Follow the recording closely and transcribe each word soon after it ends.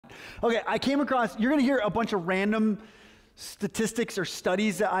Okay, I came across, you're going to hear a bunch of random statistics or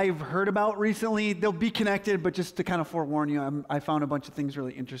studies that I've heard about recently. They'll be connected, but just to kind of forewarn you, I found a bunch of things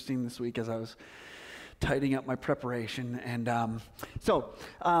really interesting this week as I was tidying up my preparation. And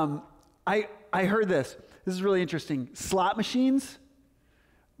I heard this. This is really interesting. Slot machines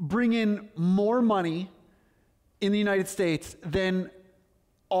bring in more money in the United States than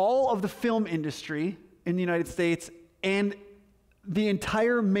all of the film industry in the United States and the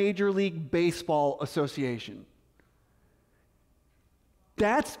entire Major League Baseball Association.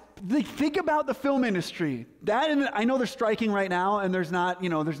 Think about the film industry. And I know they're striking right now, and there's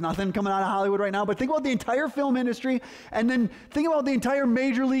nothing coming out of Hollywood right now, but think about the entire film industry, and then think about the entire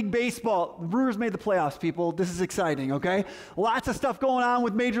Major League Baseball. The Brewers made the playoffs, people. This is exciting, okay? Lots of stuff going on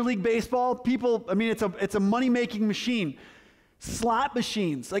with Major League Baseball. People, I mean, it's a money-making machine. Slot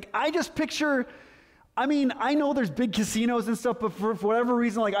machines. Like, I just picture, I mean, I know there's big casinos and stuff, but for whatever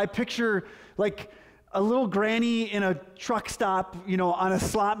reason, like, I picture, like, a little granny in a truck stop, on a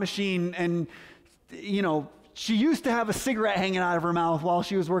slot machine, and, she used to have a cigarette hanging out of her mouth while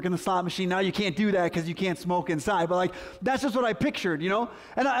she was working the slot machine. Now you can't do that because you can't smoke inside. But like, that's just what I pictured, And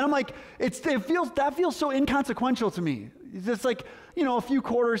I'm like, that feels so inconsequential to me. It's just like, a few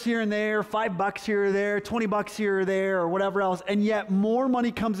quarters here and there, $5 here or there, $20 here or there, or whatever else. And yet more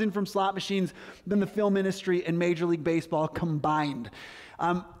money comes in from slot machines than the film industry and Major League Baseball combined.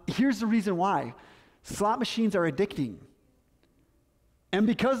 Here's the reason why. Slot machines are addicting. And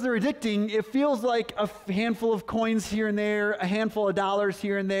because they're addicting, it feels like a handful of coins here and there, a handful of dollars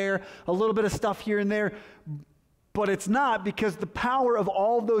here and there, a little bit of stuff here and there. But it's not, because the power of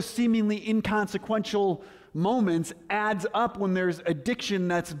all those seemingly inconsequential moments adds up when there's addiction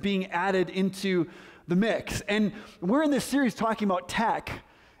that's being added into the mix. And we're in this series talking about tech.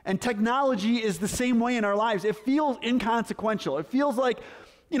 And technology is the same way in our lives. It feels inconsequential. It feels like,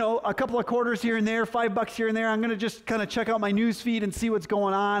 a couple of quarters here and there, $5 here and there. I'm going to just kind of check out my news feed and see what's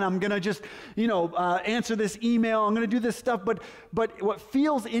going on. I'm going to just, answer this email. I'm going to do this stuff. But what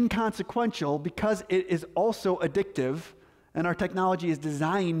feels inconsequential, because it is also addictive, and our technology is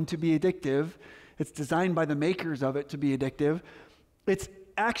designed to be addictive. It's designed by the makers of it to be addictive. It's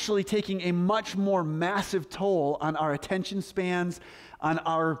actually taking a much more massive toll on our attention spans, on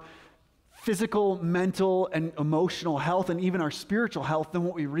our physical, mental, and emotional health, and even our spiritual health than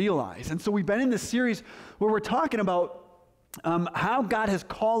what we realize. And so we've been in this series where we're talking about how God has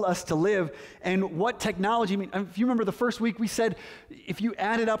called us to live and what technology, if you remember the first week, we said if you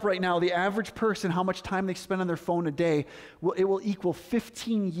add it up right now, the average person, how much time they spend on their phone a day, it will equal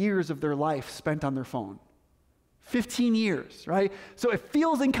 15 years of their life spent on their phone. 15 years, right? So it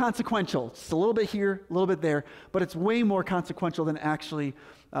feels inconsequential. It's a little bit here, a little bit there, but it's way more consequential than actually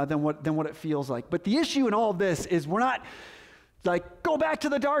than what it feels like. But the issue in all of this is we're not like, go back to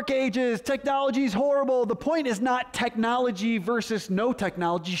the dark ages, technology is horrible. The point is not technology versus no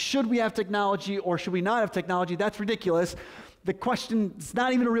technology. Should we have technology or should we not have technology? That's ridiculous. The question, it's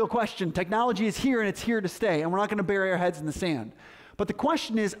not even a real question. Technology is here and it's here to stay, and we're not going to bury our heads in the sand. But the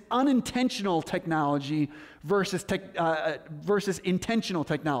question is unintentional technology versus intentional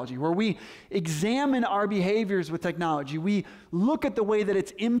technology, where we examine our behaviors with technology. We look at the way that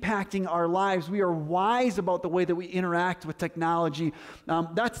it's impacting our lives. We are wise about the way that we interact with technology.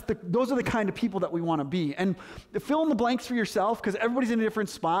 Those are the kind of people that we want to be. And fill in the blanks for yourself, because everybody's in a different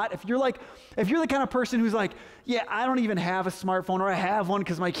spot. If you're the kind of person who's like, yeah, I don't even have a smartphone, or I have one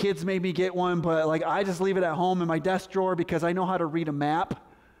because my kids made me get one, but like I just leave it at home in my desk drawer because I know how to read a map.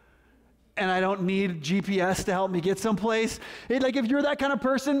 And I don't need GPS to help me get someplace. If you're that kind of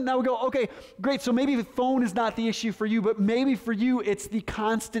person, now we go, okay, great. So maybe the phone is not the issue for you, but maybe for you, it's the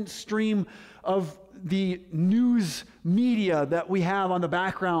constant stream of the news media that we have on the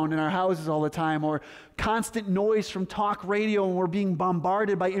background in our houses all the time, or constant noise from talk radio, and we're being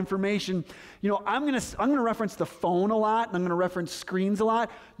bombarded by information. I'm gonna reference the phone a lot, and I'm gonna reference screens a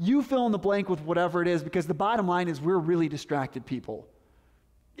lot. You fill in the blank with whatever it is, because the bottom line is we're really distracted people.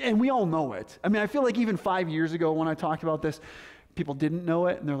 And we all know it. I mean, I feel like even 5 years ago when I talked about this, people didn't know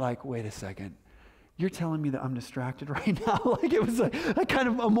it, and they're like, wait a second, you're telling me that I'm distracted right now? Like, it was a kind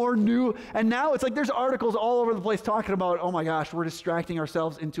of a more new, and now it's like there's articles all over the place talking about, oh my gosh, we're distracting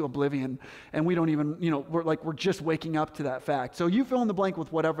ourselves into oblivion, and we don't even, we're just waking up to that fact. So you fill in the blank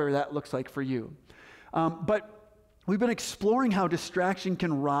with whatever that looks like for you. But we've been exploring how distraction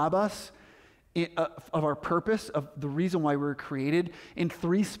can rob us of our purpose, of the reason why we were created, in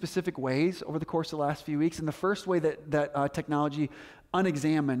 3 specific ways over the course of the last few weeks. And the first way that technology,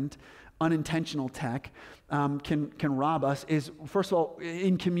 unexamined, unintentional tech, can rob us is, first of all,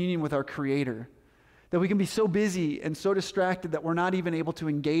 in communion with our Creator. That we can be so busy and so distracted that we're not even able to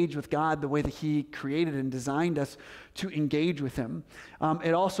engage with God the way that he created and designed us to engage with him.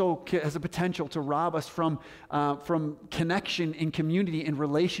 It also has a potential to rob us from connection in community and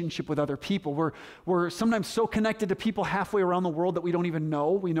relationship with other people. We're sometimes so connected to people halfway around the world that we don't even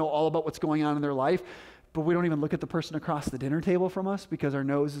know. We know all about what's going on in their life, but we don't even look at the person across the dinner table from us because our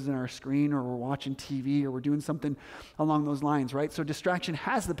nose is in our screen, or we're watching TV, or we're doing something along those lines, right? So distraction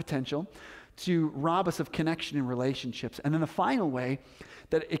has the potential to rob us of connection and relationships. And then the final way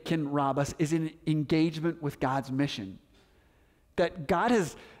that it can rob us is in engagement with God's mission. That God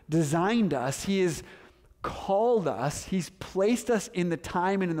has designed us, he has called us, he's placed us in the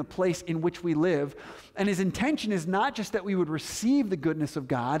time and in the place in which we live. And his intention is not just that we would receive the goodness of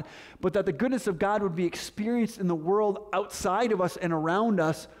God, but that the goodness of God would be experienced in the world outside of us and around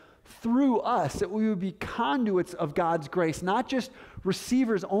us through us, that we would be conduits of God's grace, not just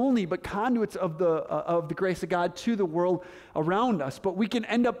receivers only, but conduits of the grace of God to the world around us. But we can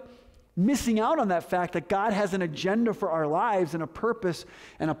end up missing out on that fact that God has an agenda for our lives and a purpose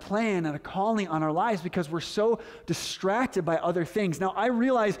and a plan and a calling on our lives because we're so distracted by other things. Now, I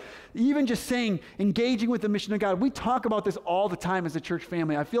realize even just saying engaging with the mission of God, we talk about this all the time as a church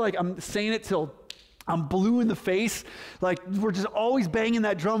family. I feel like I'm saying it till I'm blue in the face. Like, we're just always banging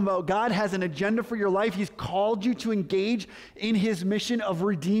that drum about God has an agenda for your life. He's called you to engage in his mission of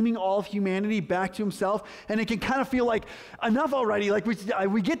redeeming all of humanity back to himself. And it can kind of feel like enough already. Like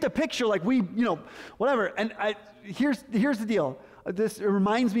we get the picture, like whatever. And here's the deal. It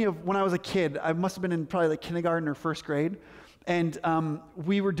reminds me of when I was a kid. I must have been in probably like kindergarten or first grade. And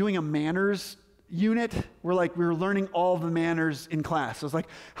we were doing a manners unit. We were learning all the manners in class. So it was like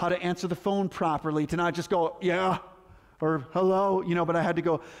how to answer the phone properly, to not just go, yeah, or hello, but I had to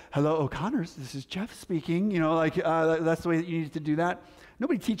go, hello, O'Connors, this is Jeff speaking, that's the way that you need to do that.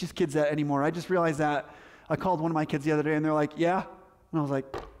 Nobody teaches kids that anymore. I just realized that. I called one of my kids the other day and they're like, yeah. And I was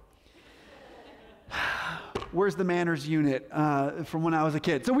like, where's the manners unit from when I was a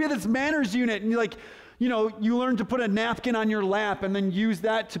kid? So we had this manners unit, and you learn to put a napkin on your lap and then use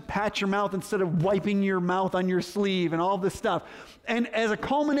that to pat your mouth instead of wiping your mouth on your sleeve and all this stuff. And as a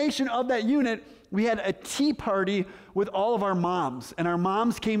culmination of that unit, we had a tea party with all of our moms. And our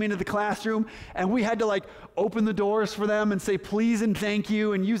moms came into the classroom, and we had to open the doors for them and say please and thank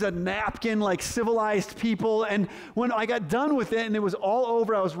you and use a napkin like civilized people. And when I got done with it and it was all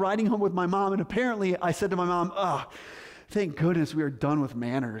over, I was riding home with my mom, and apparently I said to my mom, oh, thank goodness we are done with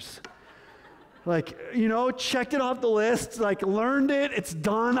manners. Checked it off the list, learned it, it's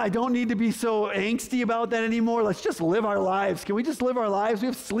done. I don't need to be so angsty about that anymore. Let's just live our lives. Can we just live our lives? We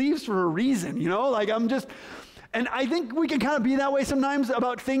have sleeves for a reason, and I think we can kind of be that way sometimes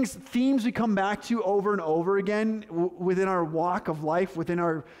about themes we come back to over and over again within our walk of life, within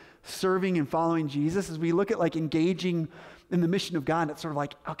our serving and following Jesus, as we look at engaging in the mission of God. It's sort of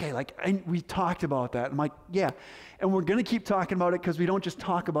okay, we talked about that. I'm like, yeah. And we're going to keep talking about it because we don't just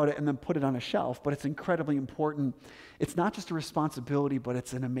talk about it and then put it on a shelf, but it's incredibly important. It's not just a responsibility, but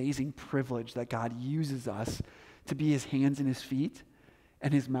it's an amazing privilege that God uses us to be his hands and his feet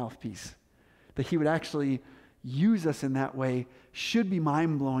and his mouthpiece. That he would actually use us in that way should be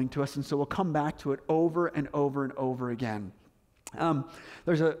mind-blowing to us, and so we'll come back to it over and over and over again.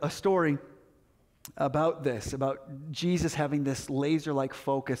 There's a story about this, about Jesus having this laser-like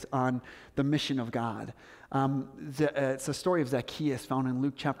focus on the mission of God. It's a story of Zacchaeus found in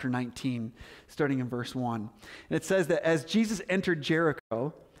Luke chapter 19, starting in verse 1. And it says that as Jesus entered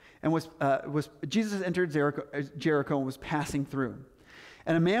Jericho and was passing through,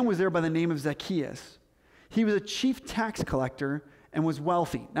 and a man was there by the name of Zacchaeus. He was a chief tax collector and was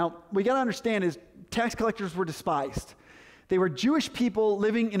wealthy. Now, we got to understand is tax collectors were despised. They were Jewish people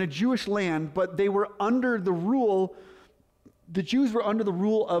living in a Jewish land, but they were under the rule, the Jews were under the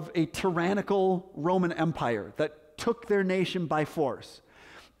rule of a tyrannical Roman Empire that took their nation by force.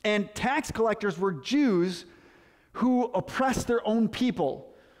 And tax collectors were Jews who oppressed their own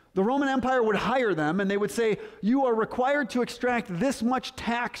people. The Roman Empire would hire them, and they would say, you are required to extract this much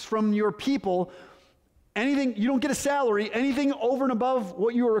tax from your people. Anything, you don't get a salary, anything over and above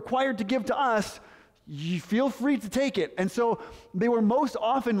what you are required to give to us, you feel free to take it. And so they were most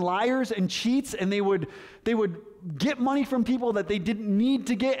often liars and cheats, and they would get money from people that they didn't need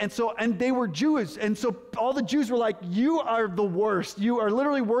to get. And they were Jews. And so all the Jews were like, you are the worst. You are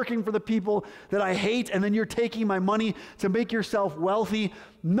literally working for the people that I hate, and then you're taking my money to make yourself wealthy.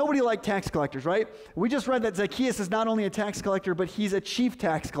 Nobody liked tax collectors, right? We just read that Zacchaeus is not only a tax collector, but he's a chief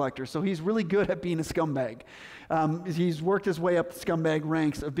tax collector. So he's really good at being a scumbag. He's worked his way up the scumbag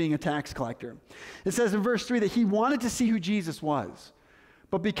ranks of being a tax collector. It says in verse 3 that he wanted to see who Jesus was,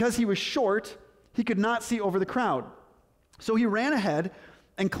 but because he was short, He could not see over the crowd. So he ran ahead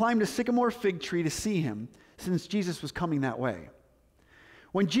and climbed a sycamore fig tree to see him, since Jesus was coming that way.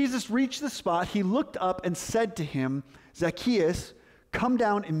 When Jesus reached the spot, he looked up and said to him, "Zacchaeus, come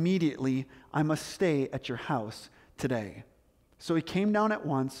down immediately. I must stay at your house today." So he came down at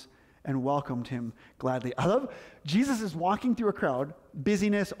once and welcomed him gladly. I love Jesus is walking through a crowd,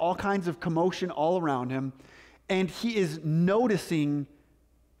 busyness, all kinds of commotion all around him, and he is noticing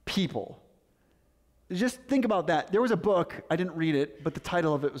people. Just think about that. There was a book, I didn't read it, but the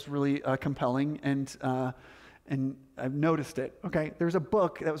title of it was really compelling, and I've noticed it. Okay, there's a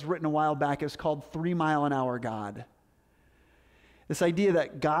book that was written a while back. It was called 3 Mile an Hour God. This idea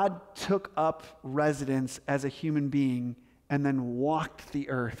that God took up residence as a human being and then walked the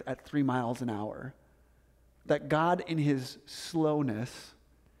earth at 3 miles an hour. That God, in his slowness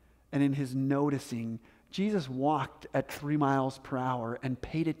and in his noticing, Jesus walked at 3 miles per hour and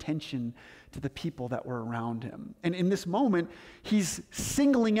paid attention to the people that were around him. And in this moment, he's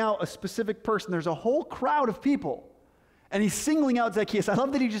singling out a specific person. There's a whole crowd of people, and he's singling out Zacchaeus. I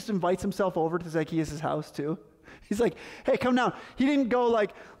love that he just invites himself over to Zacchaeus' house too. He's like, "Hey, come down." He didn't go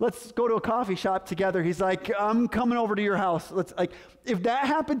like, "Let's go to a coffee shop together." He's like, "I'm coming over to your house." If that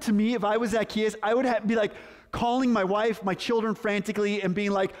happened to me, if I was Zacchaeus, I would be like calling my wife, my children frantically and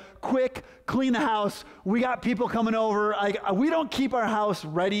being like, "Quick, clean the house. We got people coming over." We don't keep our house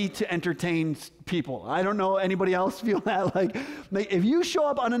ready to entertain people. I don't know anybody else feel that. Like if you show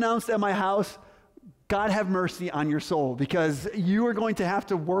up unannounced at my house, God have mercy on your soul, because you are going to have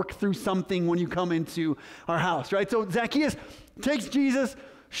to work through something when you come into our house, right? So Zacchaeus takes Jesus,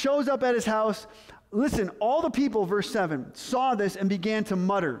 shows up at his house. Listen, all the people, verse 7, saw this and began to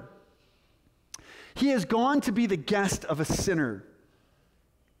mutter, "He has gone to be the guest of a sinner."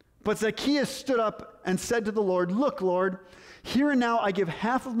 But Zacchaeus stood up and said to the Lord, "Look, Lord, here and now I give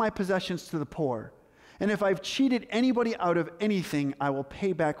half of my possessions to the poor. And if I've cheated anybody out of anything, I will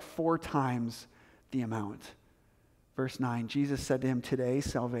pay back 4 times the amount." Verse 9, Jesus said to him, "Today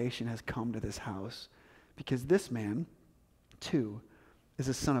salvation has come to this house, because this man, too, is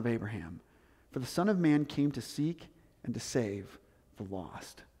a son of Abraham. For the Son of Man came to seek and to save the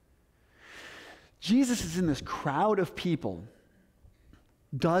lost." Jesus is in this crowd of people,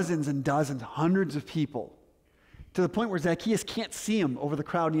 dozens and dozens, hundreds of people, to the point where Zacchaeus can't see him over the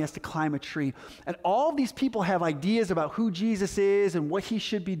crowd and he has to climb a tree. And all these people have ideas about who Jesus is and what he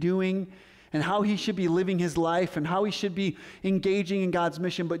should be doing and how he should be living his life and how he should be engaging in God's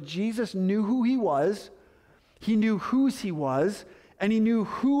mission. But Jesus knew who he was, he knew whose he was, and he knew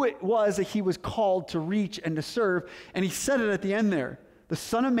who it was that he was called to reach and to serve. And he said it at the end there. The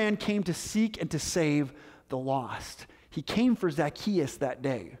Son of Man came to seek and to save the lost. He came for Zacchaeus that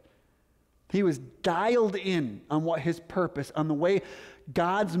day. He was dialed in on what his purpose, on the way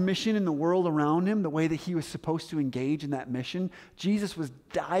God's mission in the world around him, the way that he was supposed to engage in that mission. Jesus was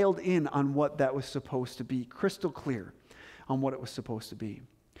dialed in on what that was supposed to be, crystal clear on what it was supposed to be.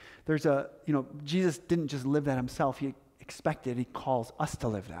 Jesus didn't just live that himself. He expected, he calls us to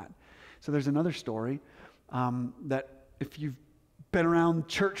live that. So there's another story that if you've been around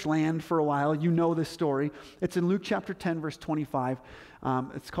church land for a while, you know this story. It's in Luke chapter 10, verse 25.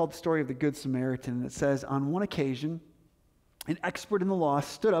 It's called the story of the Good Samaritan. And it says, on one occasion, an expert in the law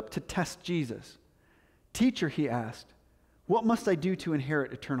stood up to test Jesus. "Teacher," he asked, "what must I do to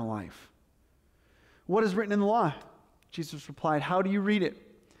inherit eternal life?" "What is written in the law?" Jesus replied, "How do you read it?"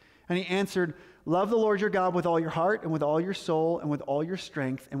 And he answered, "Love the Lord your God with all your heart and with all your soul and with all your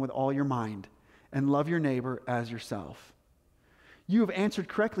strength and with all your mind, and love your neighbor as yourself." "You have answered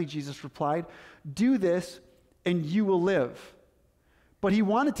correctly," Jesus replied. "Do this and you will live." But he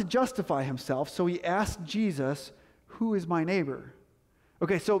wanted to justify himself, so he asked Jesus, "Who is my neighbor?"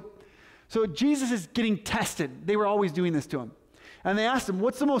 Okay, so Jesus is getting tested. They were always doing this to him. And they asked him,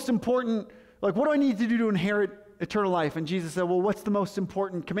 "What's the most important, what do I need to do to inherit eternal life?" And Jesus said, "Well, what's the most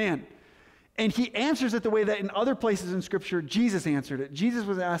important command?" And he answers it the way that in other places in Scripture, Jesus answered it. Jesus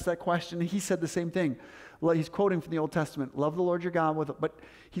was asked that question, and he said the same thing. Well, he's quoting from the Old Testament, "Love the Lord your God," but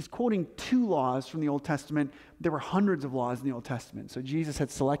he's quoting 2 laws from the Old Testament. There were hundreds of laws in the Old Testament. So Jesus had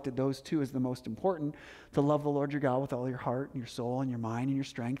selected those 2 as the most important, to love the Lord your God with all your heart and your soul and your mind and your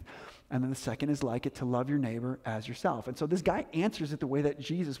strength. And then the second is like it, to love your neighbor as yourself. And so this guy answers it the way that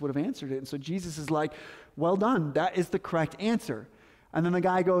Jesus would have answered it. And so Jesus is like, "Well done, that is the correct answer." And then the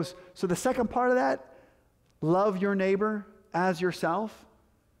guy goes, "So the second part of that, love your neighbor as yourself?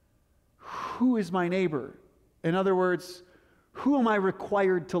 Who is my neighbor? In other words, who am I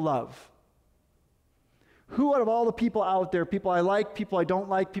required to love? Who out of all the people out there, people I like, people I don't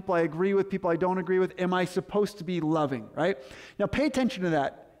like, people I agree with, people I don't agree with, am I supposed to be loving," right? Now pay attention to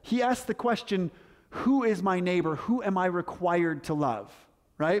that. he asked the question, who is my neighbor? Who am I required to love?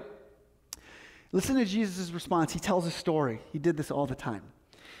 Right? Listen to Jesus' response. He tells a story. He did this all the time.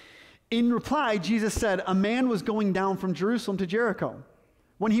 In reply, Jesus said, a man was going down from Jerusalem to Jericho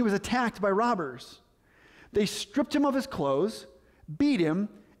when he was attacked by robbers. They stripped him of his clothes, beat him,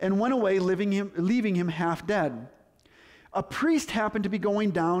 and went away, leaving him half dead. A priest happened to be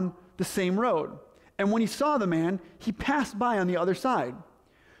going down the same road, and when he saw the man, he passed by on the other side.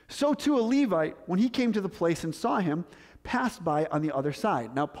 So too a Levite, when he came to the place and saw him, passed by on the other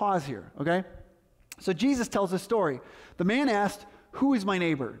side. Now pause here, okay? So Jesus tells a story. The man asked, who is my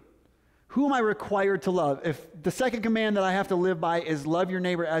neighbor? Who am I required to love? If the second command that I have to live by is love your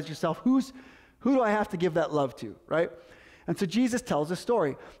neighbor as yourself, who do I have to give that love to, right? And so Jesus tells a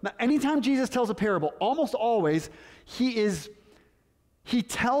story. Now, anytime Jesus tells a parable, almost always, he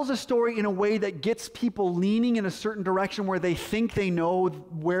tells a story in a way that gets people leaning in a certain direction where they think they know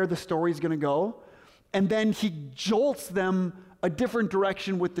where the story is going to go. And then he jolts them a different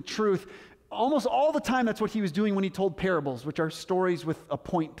direction with the truth. Almost all the time, that's what he was doing when he told parables, which are stories with a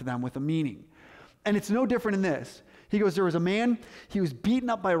point to them, with a meaning. And it's no different in this. He goes, there was a man, he was beaten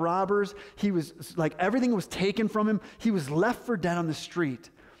up by robbers. He was like, everything was taken from him. He was left for dead on the street.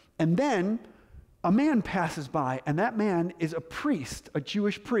 And then a man passes by, and that man is a priest, a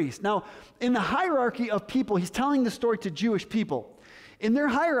Jewish priest. Now, in the hierarchy of people, he's telling the story to Jewish people. In their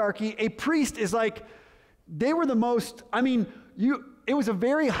hierarchy, a priest is like, they were the most, it was a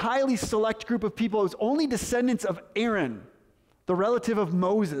very highly select group of people. It was only descendants of Aaron, the relative of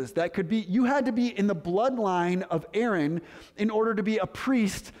Moses, that could be, you had to be in the bloodline of Aaron in order to be a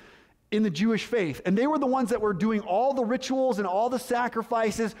priest in the Jewish faith. And they were the ones that were doing all the rituals and all the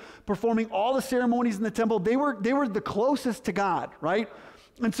sacrifices, performing all the ceremonies in the temple. They were the closest to God, right?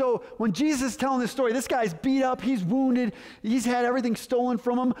 And so when Jesus is telling this story, this guy's beat up, he's wounded, he's had everything stolen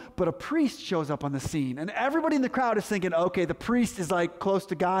from him, but a priest shows up on the scene. And everybody in the crowd is thinking, okay, the priest is like close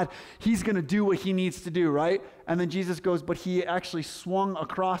to God. He's going to do what he needs to do, right? And then Jesus goes, but he actually swung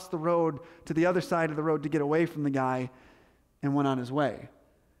across the road to the other side of the road to get away from the guy and went on his way.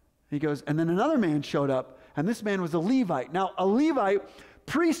 He goes, and then another man showed up, and this man was a Levite. Now, a Levite,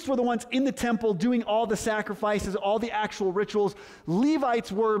 priests were the ones in the temple doing all the sacrifices, all the actual rituals.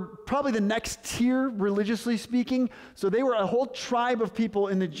 Levites were probably the next tier, religiously speaking. So they were a whole tribe of people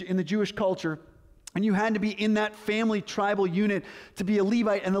in the Jewish culture. And you had to be in that family tribal unit to be a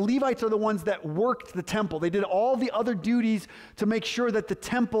Levite. And the Levites are the ones that worked the temple. They did all the other duties to make sure that the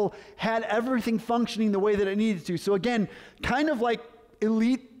temple had everything functioning the way that it needed to. So again, kind of like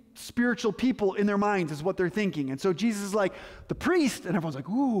elite spiritual people in their minds is what they're thinking. And so Jesus is like, the priest, and everyone's like,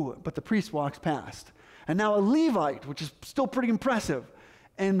 ooh, but the priest walks past. And now a Levite, which is still pretty impressive.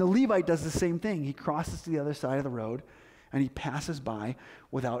 And the Levite does the same thing. He crosses to the other side of the road, and he passes by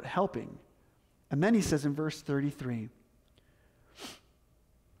without helping. And then he says in verse 33,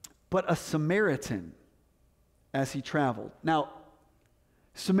 but a Samaritan, as he traveled. Now,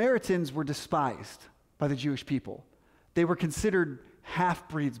 Samaritans were despised by the Jewish people. They were considered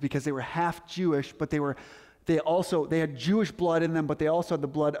half-breeds because they were half Jewish, but they had Jewish blood in them, but they also had the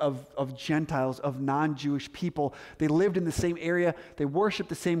blood of Gentiles, of non-Jewish people. They lived in the same area. They worshiped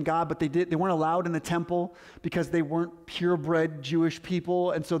the same God, but they weren't allowed in the temple because they weren't purebred Jewish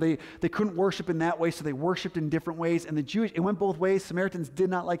people, and so they couldn't worship in that way, so they worshiped in different ways. And it went both ways. Samaritans did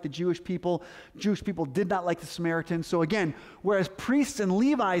not like the Jewish people. Jewish people did not like the Samaritans. So again, whereas priests and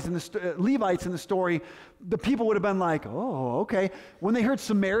Levites in the story, the people would have been like, oh, okay. When they heard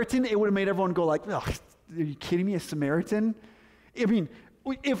Samaritan, it would have made everyone go like, oh, are you kidding me, a Samaritan? I mean,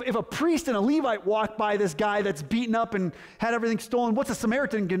 if a priest and a Levite walked by this guy that's beaten up and had everything stolen, what's a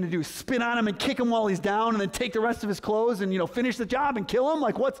Samaritan going to do? Spit on him and kick him while he's down and then take the rest of his clothes and, finish the job and kill him?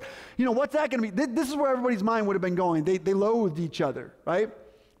 Like, what's that going to be? This is where everybody's mind would have been going. They loathed each other, right?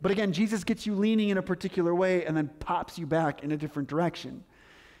 But again, Jesus gets you leaning in a particular way and then pops you back in a different direction.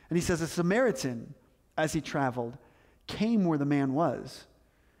 And he says, a Samaritan, as he traveled, came where the man was.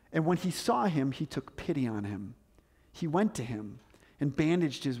 And when he saw him, he took pity on him. He went to him and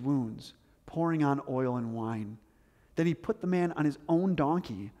bandaged his wounds, pouring on oil and wine. Then he put the man on his own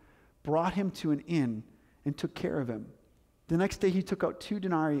donkey, brought him to an inn, and took care of him. The next day he took out 2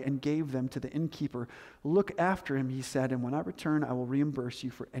 denarii and gave them to the innkeeper. Look after him, he said, and when I return, I will reimburse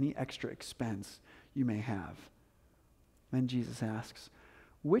you for any extra expense you may have. Then Jesus asks,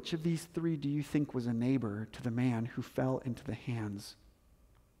 which of these 3 do you think was a neighbor to the man who fell into the hands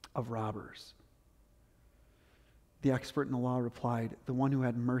of robbers? The expert in the law replied, the one who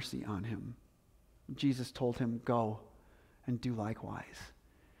had mercy on him. Jesus told him, go and do likewise.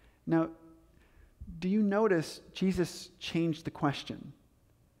 Now, do you notice Jesus changed the question?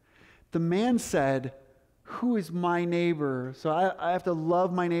 the man said, who is my neighbor? So I have to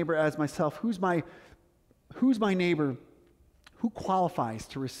love my neighbor as myself. Who's my neighbor? Who qualifies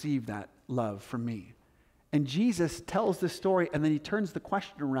to receive that love from me? And Jesus tells this story, and then he turns the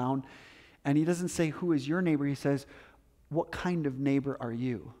question around, and he doesn't say, who is your neighbor? He says, what kind of neighbor are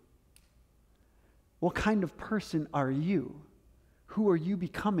you? What kind of person are you? Who are you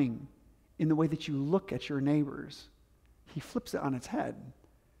becoming in the way that you look at your neighbors? He flips it on its head.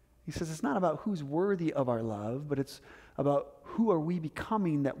 He says it's not about who's worthy of our love, but it's about who are we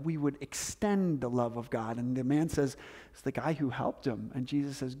becoming that we would extend the love of God. And the man says, it's the guy who helped him. And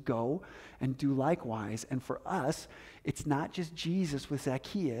Jesus says, go and do likewise. And for us, it's not just Jesus with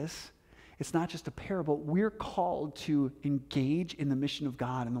Zacchaeus. It's not just a parable. We're called to engage in the mission of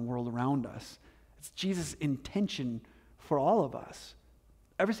God in the world around us. It's Jesus' intention for all of us.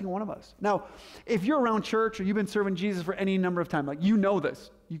 Every single one of us. Now, if you're around church or you've been serving Jesus for any number of time, like you know this.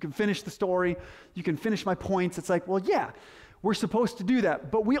 You can finish the story. You can finish my points. It's like, well, yeah, we're supposed to do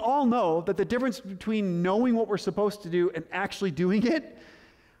that. But we all know that the difference between knowing what we're supposed to do and actually doing it,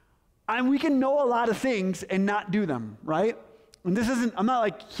 we can know a lot of things and not do them, right? And this isn't, I'm not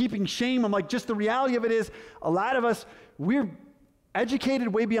like keeping shame. I'm like, just the reality of it is a lot of us, we're educated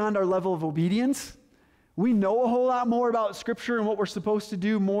way beyond our level of obedience. We know a whole lot more about Scripture and what we're supposed to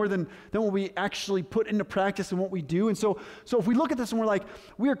do more than what we actually put into practice and what we do. And so if we look at this and we're like,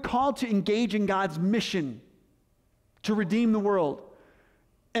 we are called to engage in God's mission to redeem the world.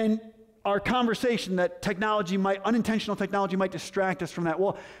 And our conversation that unintentional technology might distract us from that.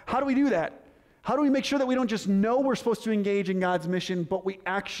 Well, how do we do that? How do we make sure that we don't just know we're supposed to engage in God's mission, but we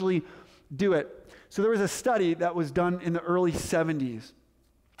actually do it? So there was a study that was done in the early 70s.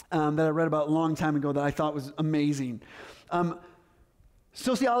 That I read about a long time ago that I thought was amazing.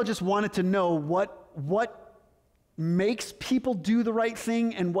 Sociologists wanted to know what makes people do the right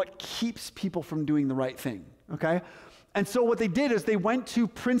thing and what keeps people from doing the right thing, okay? And so what they did is they went to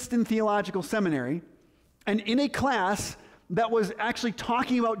Princeton Theological Seminary, and in a class that was actually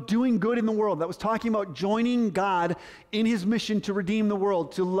talking about doing good in the world, that was talking about joining God in his mission to redeem the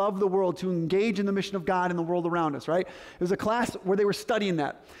world, to love the world, to engage in the mission of God in the world around us, right? It was a class where they were studying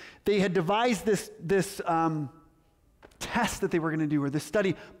that. They had devised this test that they were going to do, or this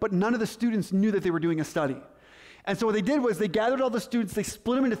study, but none of the students knew that they were doing a study. And so what they did was they gathered all the students, they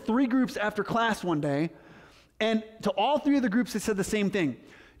split them into 3 groups after class one day, and to all 3 of the groups they said the same thing.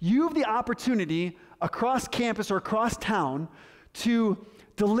 You have the opportunity across campus or across town to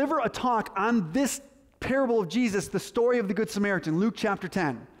deliver a talk on this parable of Jesus, the story of the Good Samaritan, Luke chapter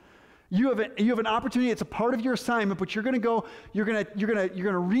 10. You have an opportunity. It's a part of your assignment, but you're going to go. You're going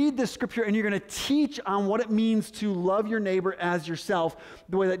to read this scripture, and you're going to teach on what it means to love your neighbor as yourself,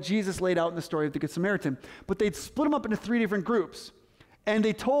 the way that Jesus laid out in the story of the Good Samaritan. But they'd split them up into 3 different groups, and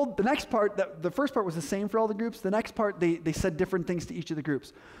they told the next part that the first part was the same for all the groups. The next part they said different things to each of the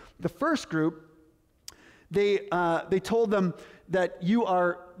groups. The first group, they told them that you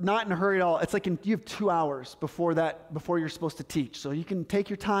are not in a hurry at all. It's like you have 2 hours before you're supposed to teach. So you can take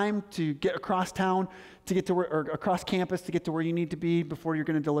your time to get across town, to get to where, or across campus to get to where you need to be before you're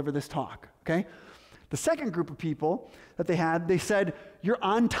going to deliver this talk, okay? The second group of people that they said, you're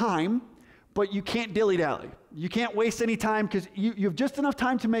on time, but you can't dilly-dally. You can't waste any time because you have just enough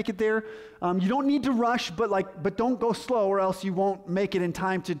time to make it there. You don't need to rush, but don't go slow or else you won't make it in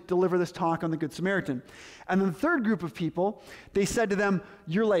time to deliver this talk on the Good Samaritan. And then the third group of people, they said to them,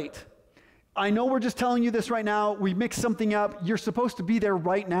 you're late. I know we're just telling you this right now. We mixed something up. You're supposed to be there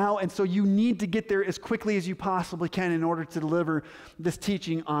right now, and so you need to get there as quickly as you possibly can in order to deliver this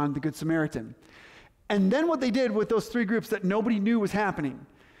teaching on the Good Samaritan. And then what they did with those 3 groups that nobody knew was happening,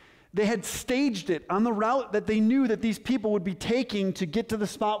 they had staged it on the route that they knew that these people would be taking to get to the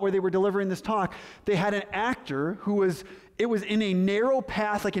spot where they were delivering this talk. They had an actor it was in a narrow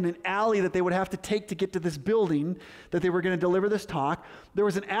path, like in an alley that they would have to take to get to this building that they were going to deliver this talk. There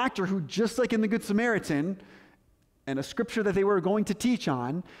was an actor who, just like in the Good Samaritan, and a scripture that they were going to teach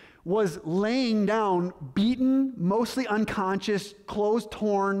on, was laying down, beaten, mostly unconscious, clothes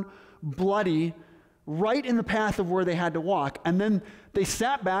torn, bloody, right in the path of where they had to walk. And then they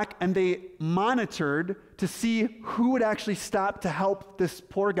sat back and they monitored to see who would actually stop to help this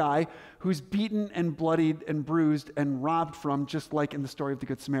poor guy who's beaten and bloodied and bruised and robbed from, just like in the story of the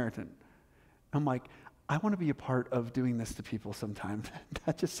Good Samaritan. I'm like, I want to be a part of doing this to people sometime.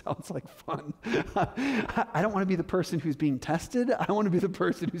 That just sounds like fun. I don't want to be the person who's being tested. I want to be the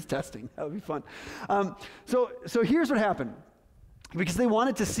person who's testing. That would be fun. So here's what happened. Because they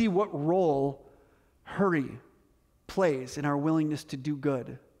wanted to see what role hurry plays in our willingness to do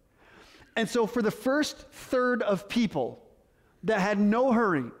good. And so for the first third of people that had no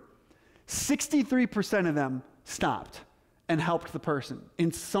hurry, 63% of them stopped and helped the person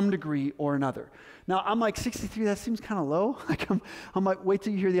in some degree or another. Now, I'm like, 63, that seems kind of low. Like, I'm like, wait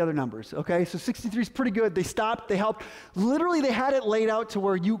till you hear the other numbers, okay? So 63 is pretty good. They stopped, they helped. Literally, they had it laid out to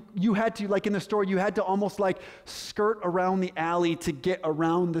where you had to, like in the store, you had to almost like skirt around the alley to get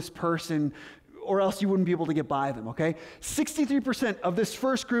around this person, or else you wouldn't be able to get by them, okay? 63% of this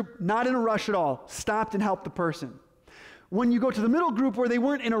first group, not in a rush at all, stopped and helped the person. When you go to the middle group where they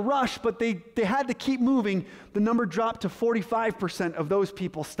weren't in a rush, but they had to keep moving, the number dropped to 45% of those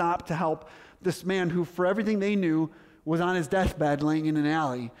people stopped to help this man who, for everything they knew, was on his deathbed laying in an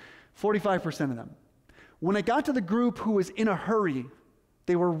alley. 45% of them. When it got to the group who was in a hurry,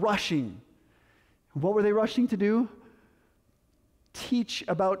 they were rushing. What were they rushing to do? Teach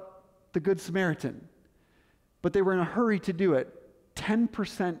about the Good Samaritan. But they were in a hurry to do it.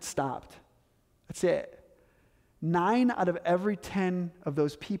 10% stopped. That's it. 9 out of every 10 of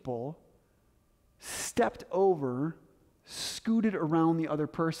those people stepped over, scooted around the other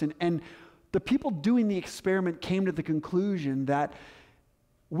person, and the people doing the experiment came to the conclusion that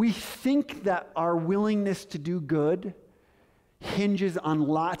we think that our willingness to do good hinges on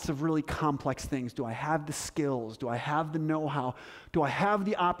lots of really complex things. Do I have the skills? Do I have the know-how? Do I have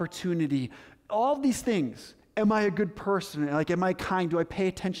the opportunity? All these things. Am I a good person? Like, am I kind? Do I pay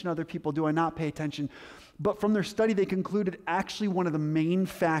attention to other people? Do I not pay attention? But from their study, they concluded actually one of the main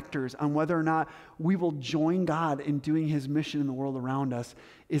factors on whether or not we will join God in doing his mission in the world around us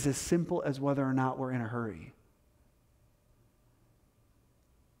is as simple as whether or not we're in a hurry.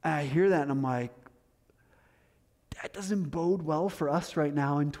 And I hear that and I'm like, that doesn't bode well for us right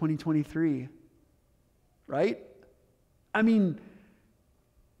now in 2023, right? I mean,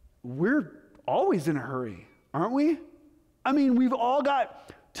 we're always in a hurry, aren't we? I mean, we've all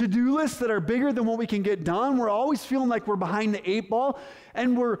got to-do lists that are bigger than what we can get done. We're always feeling like we're behind the 8 ball,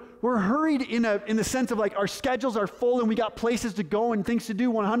 and we're hurried in the sense of like our schedules are full and we got places to go and things to do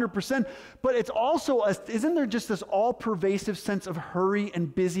 100%. But it's also, isn't there just this all-pervasive sense of hurry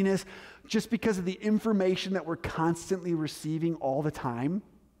and busyness just because of the information that we're constantly receiving all the time?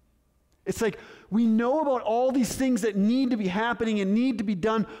 It's like we know about all these things that need to be happening and need to be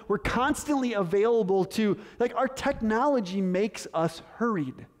done. We're constantly available to, like, our technology makes us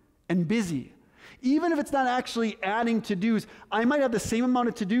hurried and busy. Even if it's not actually adding to-dos, I might have the same amount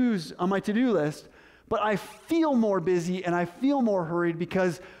of to-dos on my to-do list, but I feel more busy and I feel more hurried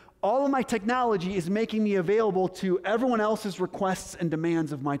because all of my technology is making me available to everyone else's requests and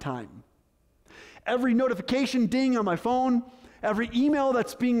demands of my time. Every notification ding on my phone, every email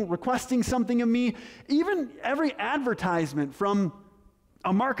that's requesting something of me, even every advertisement from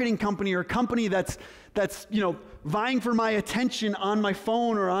a marketing company or a company that's vying for my attention on my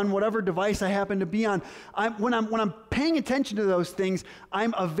phone or on whatever device I happen to be on. When I'm paying attention to those things,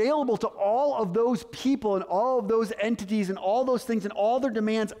 I'm available to all of those people and all of those entities and all those things and all their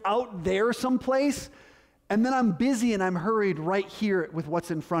demands out there someplace, and then I'm busy and I'm hurried right here with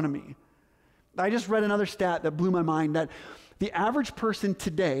what's in front of me. I just read another stat that blew my mind, that the average person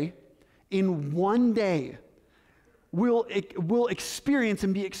today, in one day, will experience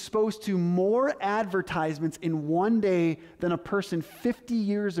and be exposed to more advertisements in one day than a person 50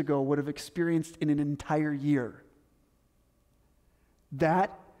 years ago would have experienced in an entire year.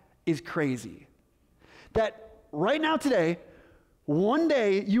 That is crazy. That right now today, one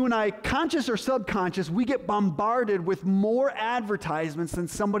day, you and I, conscious or subconscious, we get bombarded with more advertisements than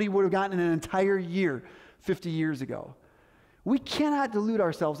somebody would have gotten in an entire year 50 years ago. We cannot delude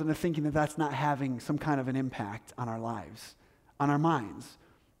ourselves into thinking that that's not having some kind of an impact on our lives, on our minds,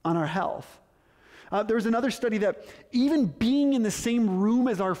 on our health. There was another study that even being in the same room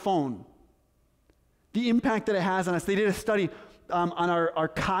as our phone, the impact that it has on us. They did a study on our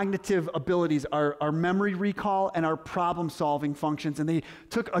cognitive abilities, our memory recall, and our problem-solving functions. And they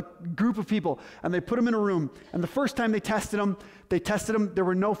took a group of people, and they put them in a room. And the first time they tested them, there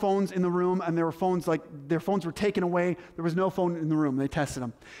were no phones in the room, and their phones were taken away. There was no phone in the room. They tested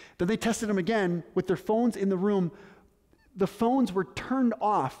them. Then they tested them again with their phones in the room. The phones were turned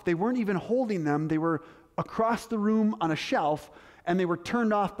off. They weren't even holding them. They were across the room on a shelf, and they were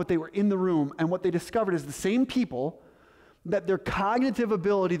turned off, but they were in the room. And what they discovered is the same people, that their cognitive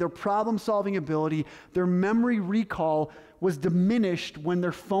ability, their problem-solving ability, their memory recall was diminished when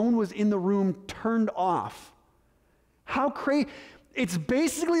their phone was in the room turned off. How crazy. It's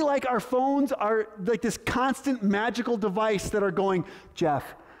basically like our phones are like this constant magical device that are going,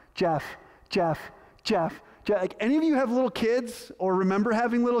 Jeff. Like, any of you have little kids or remember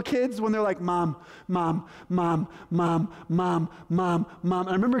having little kids when they're like, mom. And I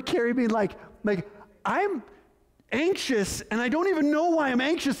remember Carrie being like, anxious, and I don't even know why I'm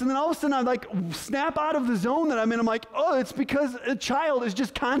anxious. And then all of a sudden I like snap out of the zone that I'm in. I'm like, oh, it's because a child is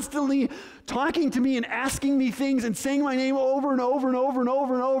just constantly talking to me and asking me things and saying my name over and over and over and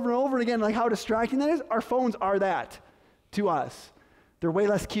over and over and over again. Like how distracting that is. Our phones are that to us. They're way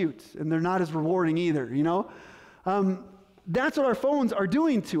less cute, and they're not as rewarding either, you know? That's what our phones are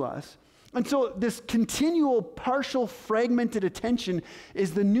doing to us. And so this continual, partial, fragmented attention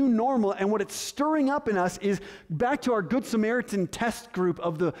is the new normal, and what it's stirring up in us is back to our Good Samaritan test group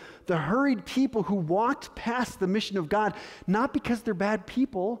of the hurried people who walked past the mission of God, not because they're bad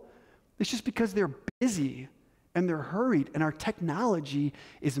people, it's just because they're busy and they're hurried, and our technology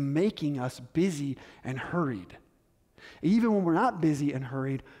is making us busy and hurried. Even when we're not busy and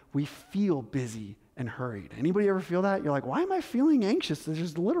hurried, we feel busy and hurried. Anybody ever feel that? You're like, why am I feeling anxious?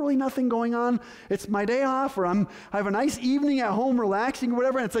 There's literally nothing going on. It's my day off, or I have a nice evening at home relaxing or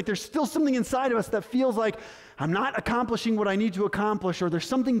whatever, and it's like there's still something inside of us that feels like I'm not accomplishing what I need to accomplish, or there's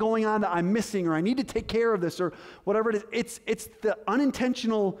something going on that I'm missing, or I need to take care of this, or whatever it is. It's the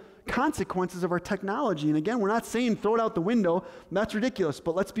unintentional consequences of our technology. And again, we're not saying throw it out the window. That's ridiculous,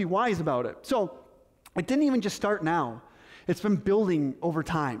 but let's be wise about it. So it didn't even just start now. It's been building over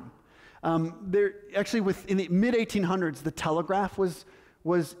time. In the mid-1800s, the telegraph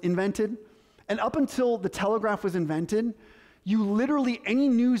was invented. And up until the telegraph was invented, you literally, any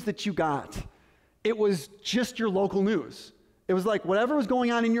news that you got, it was just your local news. It was like whatever was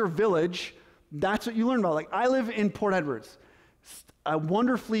going on in your village, that's what you learned about. Like, I live in Port Edwards.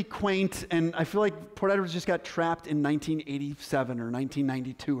 Wonderfully quaint, and I feel like Port Edwards just got trapped in 1987 or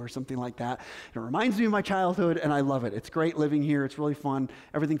 1992 or something like that. It reminds me of my childhood, and I love it. It's great living here. It's really fun.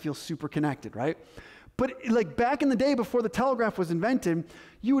 Everything feels super connected, right? But like back in the day before the telegraph was invented,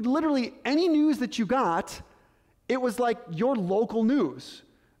 you would literally, any news that you got, it was like your local news,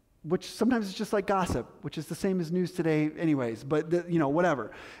 which sometimes is just like gossip, which is the same as news today anyways, but whatever.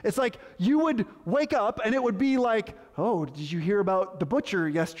 It's like you would wake up and it would be like, oh, did you hear about the butcher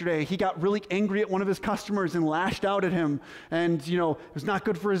yesterday? He got really angry at one of his customers and lashed out at him, and it was not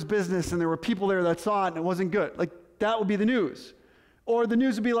good for his business, and there were people there that saw it and it wasn't good. Like that would be the news. Or the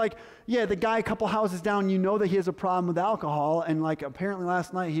news would be like, yeah, the guy a couple houses down, that he has a problem with alcohol, and like apparently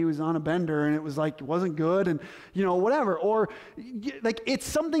last night he was on a bender and it was like, it wasn't good, and whatever. Or like it's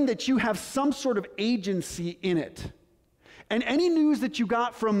something that you have some sort of agency in it. And any news that you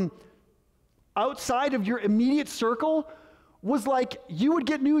got from outside of your immediate circle was like, you would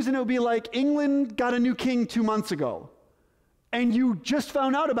get news and it would be like, England got a new king 2 months ago. And you just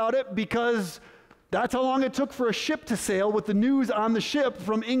found out about it because that's how long it took for a ship to sail with the news on the ship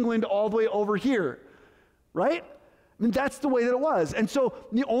from England all the way over here, right? I mean, that's the way that it was. And so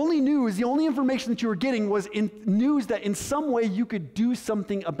the only information that you were getting was in news that in some way you could do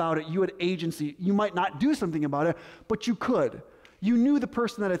something about it. You had agency. You might not do something about it, but you could. You knew the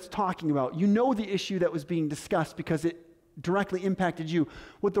person that it's talking about. You know the issue that was being discussed because it directly impacted you.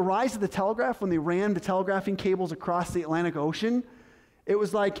 With the rise of the telegraph, when they ran the telegraphing cables across the Atlantic Ocean, it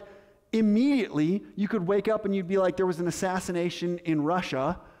was like, immediately, you could wake up and you'd be like, there was an assassination in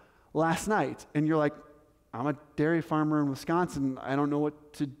Russia last night. And you're like, I'm a dairy farmer in Wisconsin. I don't know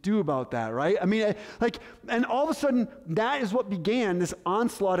what to do about that, right? I mean, and all of a sudden, that is what began this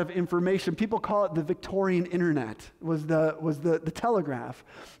onslaught of information. People call it the Victorian internet, was the telegraph.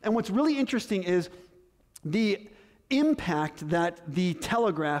 And what's really interesting is the impact that the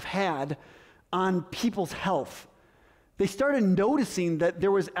telegraph had on people's health. They started noticing that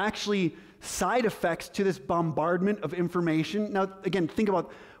there was actually side effects to this bombardment of information. Now, again, think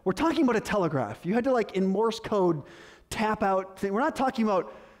about, we're talking about a telegraph. You had to, in Morse code, tap out. We're not talking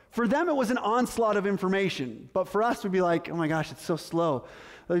about, for them, it was an onslaught of information. But for us, we'd be like, oh my gosh, it's so slow.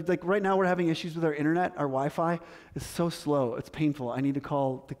 Like right now, we're having issues with our internet, our Wi-Fi. It's so slow. It's painful. I need to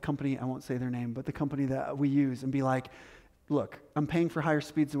call the company, I won't say their name, but the company that we use and be like, look, I'm paying for higher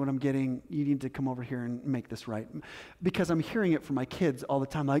speeds than what I'm getting. You need to come over here and make this right. Because I'm hearing it from my kids all the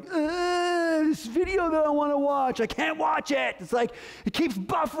time, like, this video that I want to watch, I can't watch it. It's like, it keeps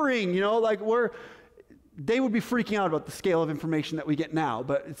buffering, they would be freaking out about the scale of information that we get now,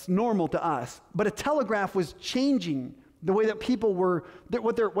 but it's normal to us. But a telegraph was changing the way that people were,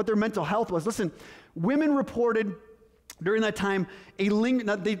 what their mental health was. Listen, women reported during that time, they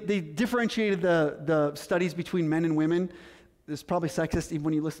differentiated the studies between men and women. It's probably sexist even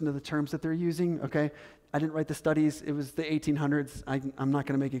when you listen to the terms that they're using, okay? I didn't write the studies. It was the 1800s. I'm not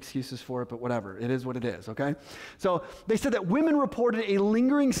going to make excuses for it, but whatever. It is what it is, okay? So they said that women reported a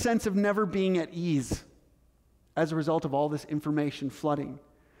lingering sense of never being at ease as a result of all this information flooding,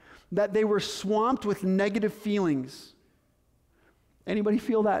 that they were swamped with negative feelings. Anybody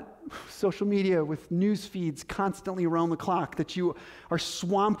feel that? Social media with news feeds constantly around the clock, that you are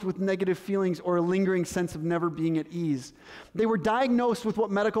swamped with negative feelings or a lingering sense of never being at ease. They were diagnosed with what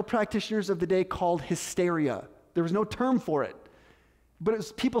medical practitioners of the day called hysteria. There was no term for it,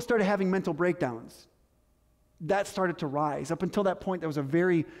 but people started having mental breakdowns. That started to rise. Up until that point, that was a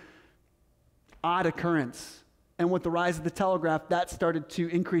very odd occurrence. And with the rise of the telegraph, that started to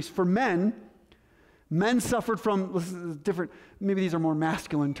increase. For men suffered from, this is different, maybe these are more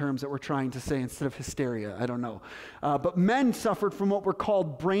masculine terms that we're trying to say instead of hysteria, I don't know. But men suffered from what were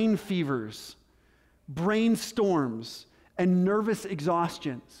called brain fevers, brain storms, and nervous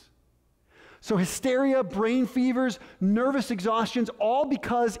exhaustions. So hysteria, brain fevers, nervous exhaustions, all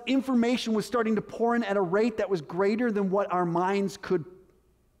because information was starting to pour in at a rate that was greater than what our minds could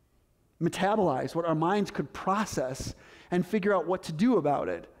metabolize, what our minds could process and figure out what to do about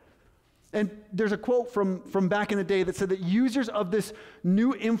it. And there's a quote from back in the day that said that users of this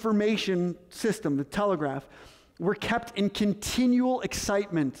new information system, the telegraph, were kept in continual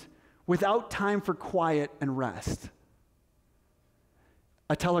excitement without time for quiet and rest.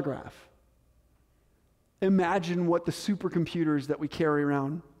 A telegraph. Imagine what the supercomputers that we carry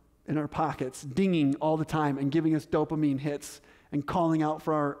around in our pockets, dinging all the time and giving us dopamine hits and calling out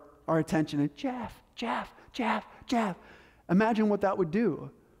for our attention. And Jeff. Imagine what that would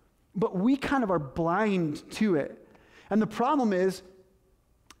do. But we kind of are blind to it. And the problem is,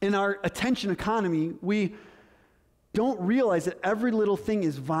 in our attention economy, we don't realize that every little thing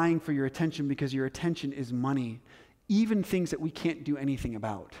is vying for your attention because your attention is money, even things that we can't do anything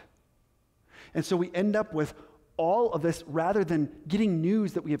about. And so we end up with all of this, rather than getting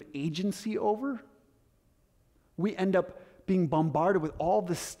news that we have agency over, we end up being bombarded with all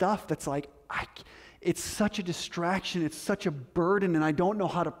this stuff that's like, it's such a distraction, it's such a burden, and I don't know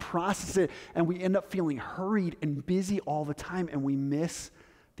how to process it, and we end up feeling hurried and busy all the time, and we miss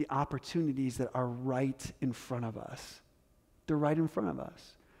the opportunities that are right in front of us. They're right in front of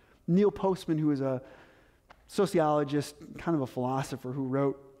us. Neil Postman, who is a sociologist, kind of a philosopher who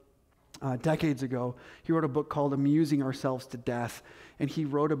wrote decades ago, he wrote a book called Amusing Ourselves to Death, and he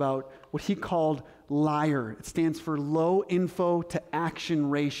wrote about what he called LIAR. It stands for low info to action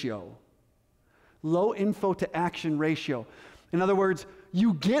ratio. Low info to action ratio. In other words,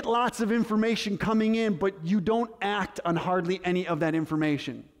 you get lots of information coming in, but you don't act on hardly any of that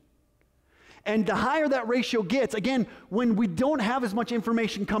information. And the higher that ratio gets, again, when we don't have as much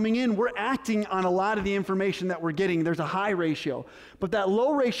information coming in, we're acting on a lot of the information that we're getting. There's a high ratio. But that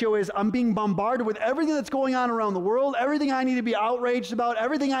low ratio is I'm being bombarded with everything that's going on around the world, everything I need to be outraged about,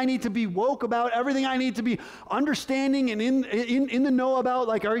 everything I need to be woke about, everything I need to be understanding and in the know about.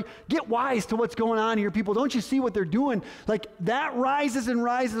 Like, get wise to what's going on here, people. Don't you see what they're doing? Like, that rises and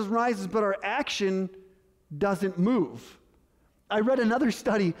rises and rises, but our action doesn't move. I read another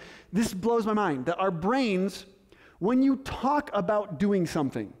study, this blows my mind, that our brains, when you talk about doing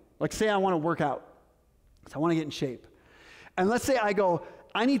something, like say I want to work out, so I want to get in shape, and let's say I go,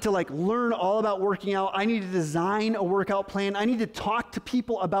 I need to learn all about working out, I need to design a workout plan, I need to talk to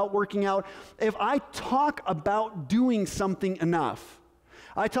people about working out. If I talk about doing something enough,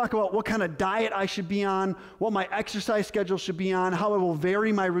 I talk about what kind of diet I should be on, what my exercise schedule should be on, how I will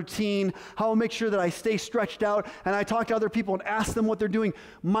vary my routine, how I'll make sure that I stay stretched out, and I talk to other people and ask them what they're doing.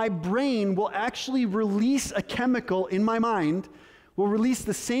 My brain will actually release a chemical in my mind, will release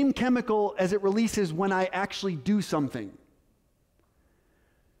the same chemical as it releases when I actually do something.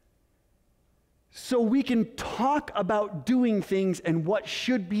 So we can talk about doing things and what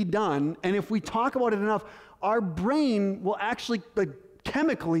should be done, and if we talk about it enough, our brain will actually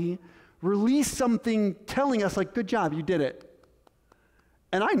chemically release something telling us good job, you did it.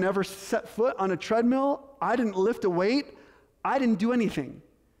 And I never set foot on a treadmill, I didn't lift a weight, I didn't do anything.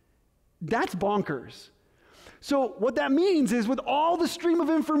 That's bonkers. So what that means is with all the stream of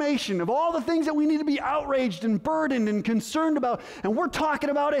information, of all the things that we need to be outraged and burdened and concerned about, and we're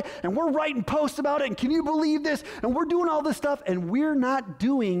talking about it, and we're writing posts about it, and can you believe this? And we're doing all this stuff, and we're not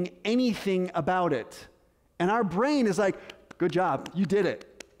doing anything about it. And our brain is like, good job, you did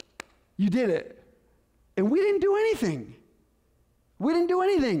it. You did it. And we didn't do anything. We didn't do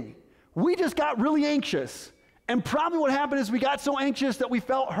anything. We just got really anxious. And probably what happened is we got so anxious that we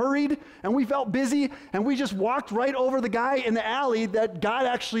felt hurried and we felt busy and we just walked right over the guy in the alley that God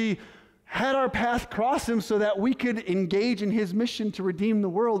actually had our path cross him so that we could engage in his mission to redeem the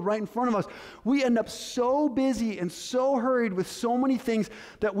world right in front of us. We end up so busy and so hurried with so many things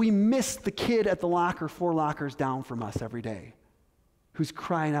that we miss the kid at the locker 4 lockers down from us every day who's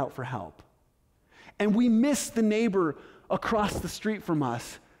crying out for help. And we miss the neighbor across the street from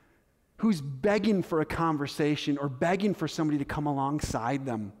us who's begging for a conversation or begging for somebody to come alongside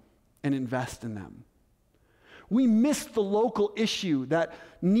them and invest in them. We miss the local issue that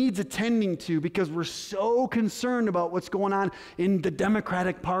needs attending to because we're so concerned about what's going on in the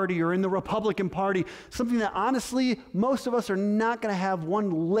Democratic Party or in the Republican Party, something that honestly most of us are not going to have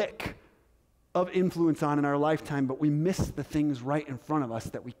one lick of influence on in our lifetime, but we miss the things right in front of us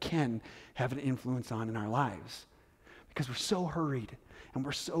that we can have an influence on in our lives because we're so hurried and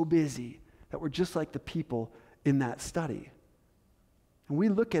we're so busy that we're just like the people in that study. And we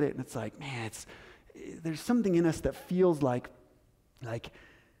look at it and it's like, man, there's something in us that feels like,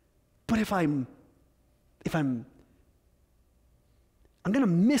 but if I'm going to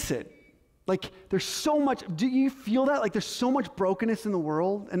miss it. Like there's so much, do you feel that? Like there's so much brokenness in the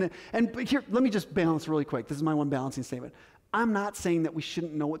world. But here, let me just balance really quick. This is my one balancing statement. I'm not saying that we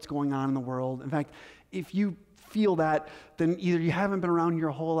shouldn't know what's going on in the world. In fact, if you feel that, then either you haven't been around here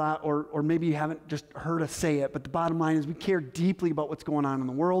a whole lot or maybe you haven't just heard us say it. But the bottom line is we care deeply about what's going on in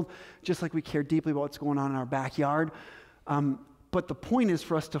the world, just like we care deeply about what's going on in our backyard. But the point is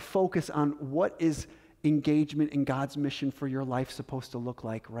for us to focus on what is engagement in God's mission for your life supposed to look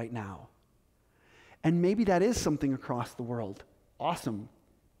like right now. And maybe that is something across the world. Awesome.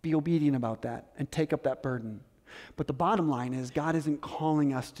 Be obedient about that and take up that burden. But the bottom line is God isn't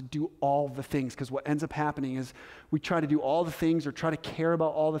calling us to do all the things, because what ends up happening is we try to do all the things or try to care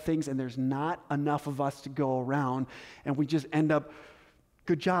about all the things, and there's not enough of us to go around, and we just end up,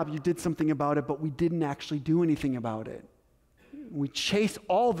 good job, you did something about it, but we didn't actually do anything about it. We chase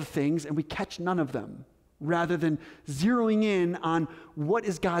all the things and we catch none of them, rather than zeroing in on what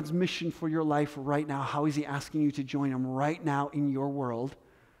is God's mission for your life right now. How is he asking you to join him right now in your world?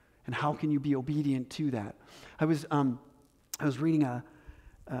 And how can you be obedient to that? I was reading I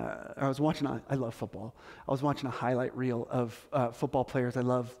love football. I was watching a highlight reel of football players. I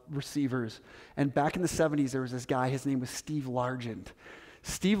love receivers. And back in the 70s, there was this guy, his name was Steve Largent.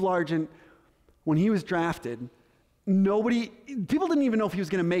 Steve Largent, when he was drafted, people didn't even know if he was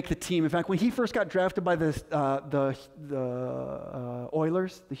going to make the team. In fact, when he first got drafted by the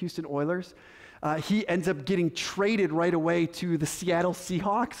Oilers, the Houston Oilers, he ends up getting traded right away to the Seattle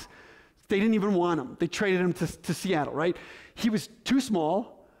Seahawks. They didn't even want him. They traded him to Seattle, right? He was too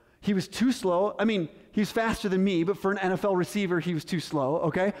small. He was too slow. I mean, he was faster than me, but for an NFL receiver, he was too slow,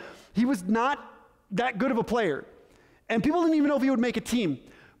 okay? He was not that good of a player. And people didn't even know if he would make a team.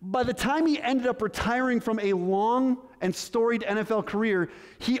 By the time he ended up retiring from a long and storied NFL career,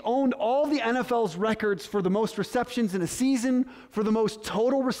 he owned all the NFL's records for the most receptions in a season, for the most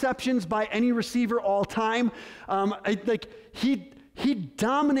total receptions by any receiver all time. He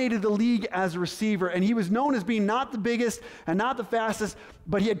dominated the league as a receiver, and he was known as being not the biggest and not the fastest,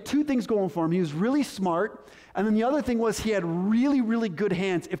 but he had two things going for him. He was really smart, and then the other thing was he had really, really good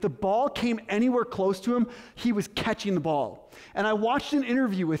hands. If the ball came anywhere close to him, he was catching the ball. And I watched an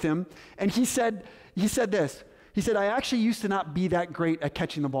interview with him, and he said this. He said, I actually used to not be that great at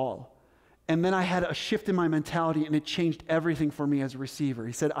catching the ball. And then I had a shift in my mentality, and it changed everything for me as a receiver.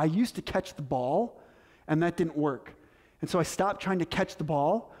 He said, I used to catch the ball, and that didn't work. And so I stopped trying to catch the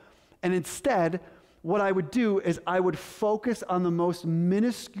ball, and instead, what I would do is I would focus on the most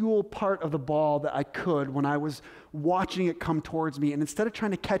minuscule part of the ball that I could when I was watching it come towards me. And instead of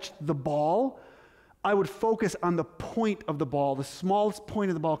trying to catch the ball, I would focus on the point of the ball, the smallest point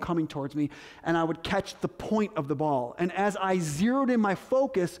of the ball coming towards me, and I would catch the point of the ball. And as I zeroed in my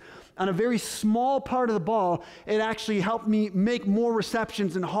focus on a very small part of the ball, it actually helped me make more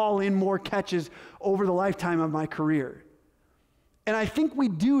receptions and haul in more catches over the lifetime of my career. And I think we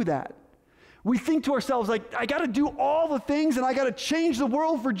do that. We think to ourselves, like, I got to do all the things and I got to change the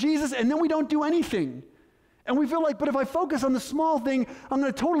world for Jesus, and then we don't do anything. And we feel like, but if I focus on the small thing, I'm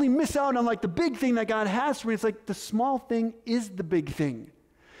going to totally miss out on like the big thing that God has for me. It's like the small thing is the big thing.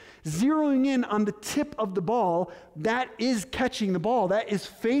 Zeroing in on the tip of the ball, that is catching the ball. That is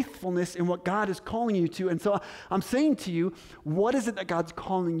faithfulness in what God is calling you to. And so I'm saying to you, what is it that God's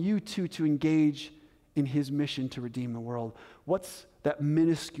calling you to engage in his mission to redeem the world? What's that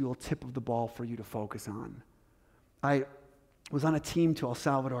minuscule tip of the ball for you to focus on? I was on a team to El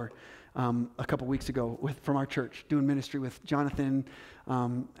Salvador a couple weeks ago from our church, doing ministry with Jonathan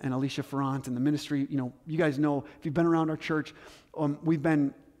and Alicia Ferrant, and the ministry, you guys know, if you've been around our church, we've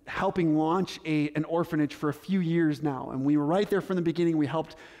been helping launch an orphanage for a few years now, and we were right there from the beginning. We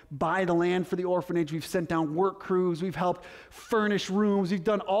helped buy the land for the orphanage. We've sent down work crews. We've helped furnish rooms. We've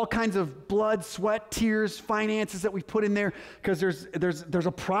done all kinds of blood, sweat, tears, finances that we've put in there because there's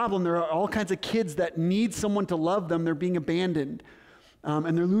a problem. There are all kinds of kids that need someone to love them. They're being abandoned.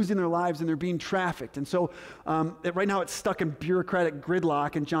 and they're losing their lives and they're being trafficked. And so right now it's stuck in bureaucratic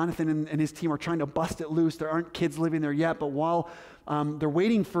gridlock, and Jonathan and his team are trying to bust it loose. There aren't kids living there yet, but while they're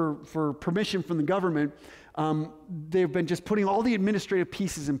waiting for permission from the government, they've been just putting all the administrative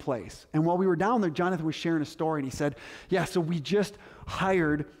pieces in place. And while we were down there, Jonathan was sharing a story, and he said, yeah, so we just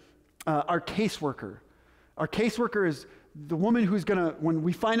hired our caseworker. Our caseworker is the woman who's going to, when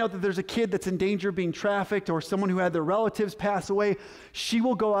we find out that there's a kid that's in danger of being trafficked or someone who had their relatives pass away, she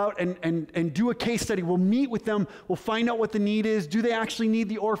will go out and do a case study. We'll meet with them. We'll find out what the need is. Do they actually need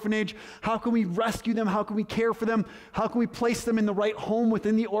the orphanage? How can we rescue them? How can we care for them? How can we place them in the right home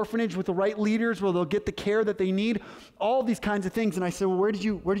within the orphanage with the right leaders where they'll get the care that they need? All these kinds of things. And I said, well, where did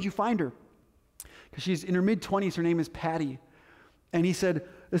you find her? Because she's in her mid-20s. Her name is Patty. And he said,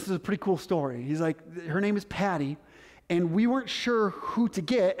 this is a pretty cool story. He's like, her name is Patty. And we weren't sure who to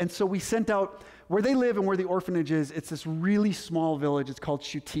get, and so we sent out where they live and where the orphanage is. It's this really small village. It's called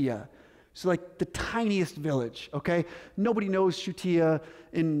Shutia. So like the tiniest village, okay? Nobody knows Shutia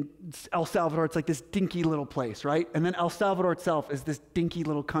in El Salvador. It's like this dinky little place, right? And then El Salvador itself is this dinky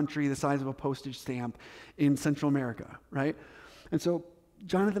little country the size of a postage stamp in Central America, right? And so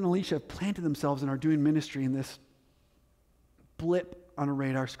Jonathan and Alicia have planted themselves and are doing ministry in this blip on a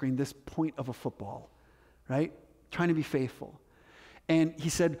radar screen, this point of a football, right? Trying to be faithful. And he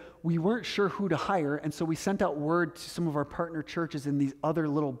said, we weren't sure who to hire, and so we sent out word to some of our partner churches in these other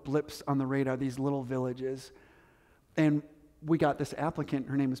little blips on the radar, these little villages. And we got this applicant,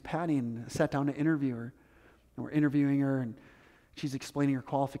 her name is Patty, and sat down to interview her. And we're interviewing her, and she's explaining her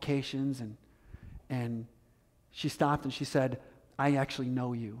qualifications, and she stopped and she said, I actually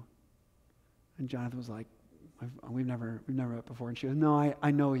know you. And Jonathan was like, we've never met before. And she goes, no,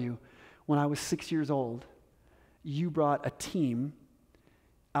 I know you. When I was 6 years old, you brought a team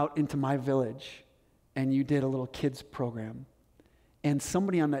out into my village and you did a little kids program. And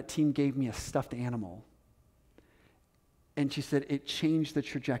somebody on that team gave me a stuffed animal. And she said, it changed the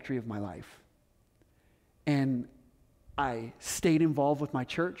trajectory of my life. And I stayed involved with my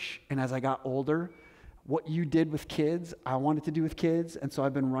church. And as I got older, what you did with kids, I wanted to do with kids. And so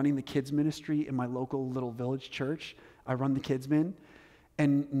I've been running the kids ministry in my local little village church. I run the kids min.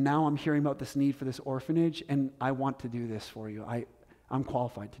 And now I'm hearing about this need for this orphanage, and I want to do this for you. I'm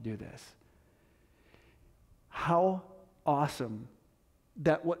qualified to do this. How awesome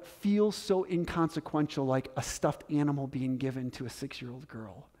that what feels so inconsequential, like a stuffed animal being given to a 6-year-old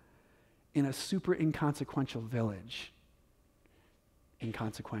girl in a super inconsequential village,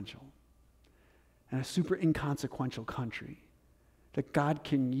 inconsequential, and a super inconsequential country, that God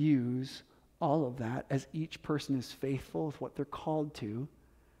can use all of that, as each person is faithful with what they're called to,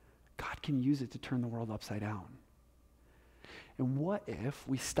 God can use it to turn the world upside down. And what if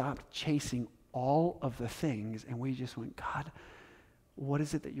we stopped chasing all of the things and we just went, God, what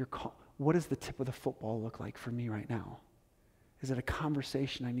is it that what does the tip of the football look like for me right now? Is it a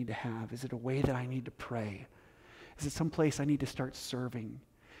conversation I need to have? Is it a way that I need to pray? Is it someplace I need to start serving?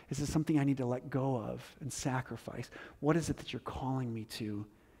 Is it something I need to let go of and sacrifice? What is it that you're calling me to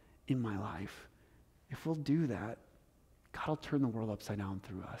in my life? If we'll do that, God will turn the world upside down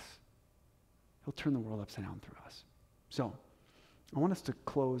through us. He'll turn the world upside down through us. So, I want us to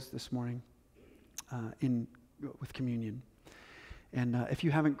close this morning with communion. And if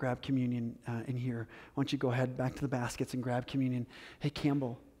you haven't grabbed communion in here, why don't you go ahead back to the baskets and grab communion. Hey,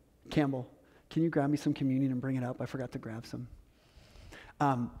 Campbell, can you grab me some communion and bring it up? I forgot to grab some.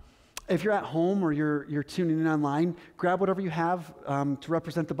 If you're at home or you're tuning in online, grab whatever you have to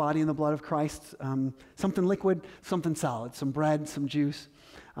represent the body and the blood of Christ. Something liquid, something solid, some bread, some juice.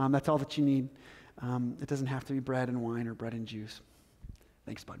 That's all that you need. It doesn't have to be bread and wine or bread and juice.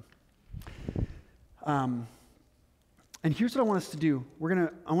 Thanks, bud. And here's what I want us to do.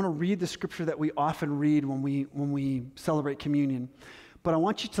 I want to read the scripture that we often read when we celebrate communion. But I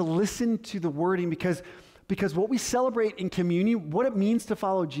want you to listen to the wording because what we celebrate in communion, what it means to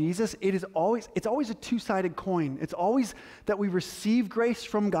follow Jesus, it's always a two-sided coin. It's always that we receive grace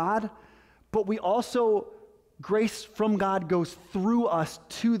from God, but grace from God goes through us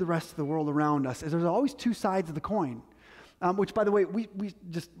to the rest of the world around us. There's always two sides of the coin. Which, by the way,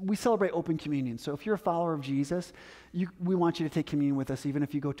 we celebrate open communion. So if you're a follower of Jesus, we want you to take communion with us, even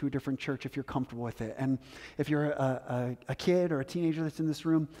if you go to a different church, if you're comfortable with it. And if you're a kid or a teenager that's in this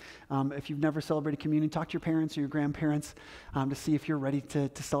room, if you've never celebrated communion, talk to your parents or your grandparents to see if you're ready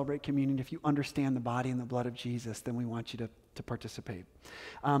to celebrate communion. If you understand the body and the blood of Jesus, then we want you to participate.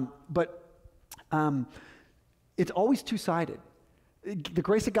 But it's always two-sided. The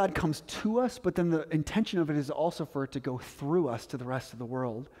grace of God comes to us, but then the intention of it is also for it to go through us to the rest of the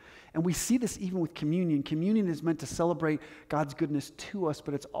world. And we see this even with communion. Communion is meant to celebrate God's goodness to us,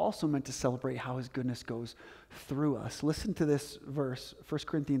 but it's also meant to celebrate how his goodness goes through us. Listen to this verse, 1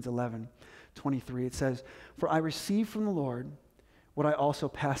 Corinthians 11:23. It says, "For I received from the Lord what I also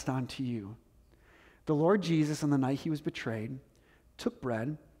passed on to you. The Lord Jesus, on the night he was betrayed, took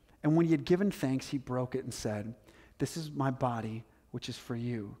bread, and when he had given thanks, he broke it and said, 'This is my body, which is for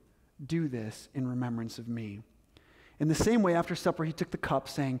you. Do this in remembrance of me.' In the same way, after supper, he took the cup,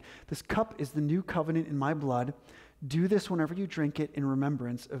 saying, 'This cup is the new covenant in my blood. Do this whenever you drink it in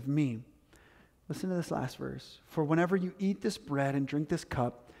remembrance of me.'" Listen to this last verse. "For whenever you eat this bread and drink this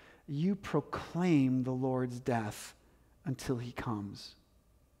cup, you proclaim the Lord's death until he comes."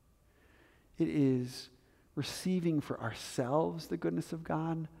 It is receiving for ourselves the goodness of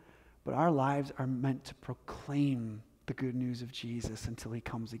God, but our lives are meant to proclaim the good news of Jesus until he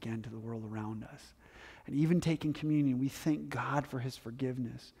comes again to the world around us. And even taking communion, we thank God for his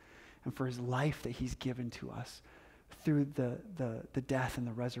forgiveness and for his life that he's given to us through the death and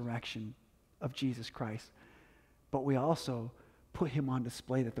the resurrection of Jesus Christ. But we also put him on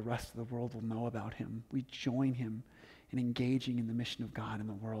display that the rest of the world will know about him. We join him in engaging in the mission of God in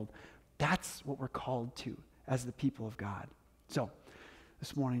the world. That's what we're called to as the people of God. So,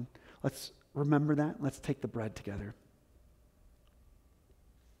 this morning, let's remember that. Let's take the bread together.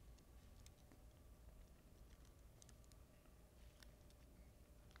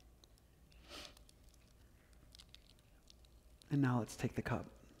 And now let's take the cup.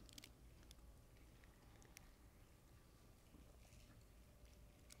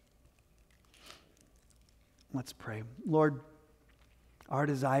 Let's pray. Lord, our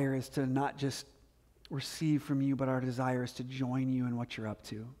desire is to not just receive from you, but our desire is to join you in what you're up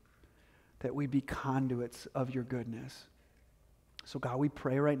to, that we be conduits of your goodness. So God, we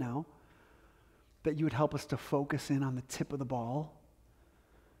pray right now that you would help us to focus in on the tip of the ball.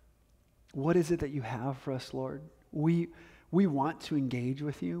 What is it that you have for us, Lord? We want to engage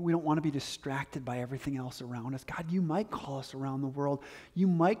with you. We don't want to be distracted by everything else around us. God, you might call us around the world. You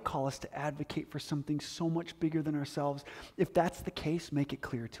might call us to advocate for something so much bigger than ourselves. If that's the case, make it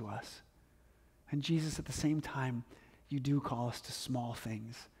clear to us. And Jesus, at the same time, you do call us to small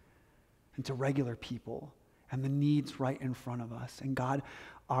things and to regular people and the needs right in front of us. And God,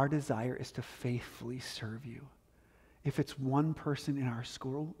 our desire is to faithfully serve you. If it's one person in our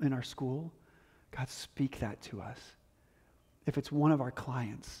school, God, speak that to us. If it's one of our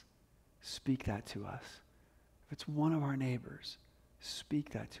clients, speak that to us. If it's one of our neighbors, speak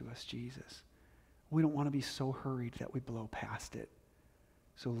that to us, Jesus. We don't want to be so hurried that we blow past it.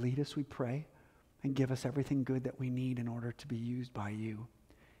 So lead us, we pray, and give us everything good that we need in order to be used by you.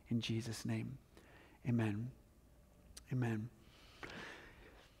 In Jesus' name, amen. Amen.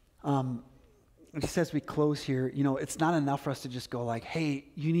 Just as we close here, it's not enough for us to just go like, hey,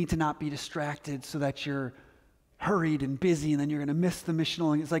 you need to not be distracted so that you're hurried and busy, and then you're going to miss the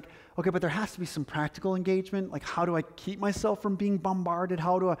missional. And it's like, okay, but there has to be some practical engagement. Like, how do I keep myself from being bombarded?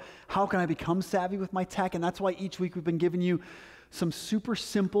 How can I become savvy with my tech? And that's why each week we've been giving you some super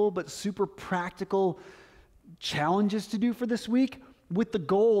simple but super practical challenges to do for this week, with the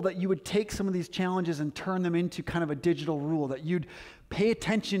goal that you would take some of these challenges and turn them into kind of a digital rule, that you'd pay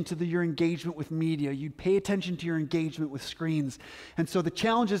attention to your engagement with media. You'd pay attention to your engagement with screens. And so the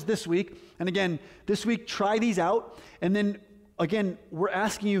challenges this week, and again, this week, try these out. And then again, we're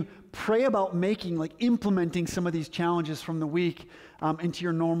asking you, pray about implementing some of these challenges from the week into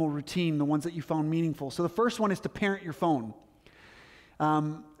your normal routine, the ones that you found meaningful. So the first one is to parent your phone.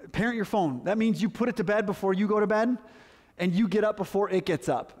 Parent your phone. That means you put it to bed before you go to bed, and you get up before it gets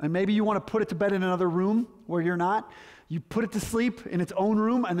up. And maybe you want to put it to bed in another room where you're not. You put it to sleep in its own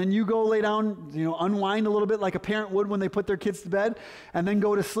room, and then you go lay down, unwind a little bit like a parent would when they put their kids to bed, and then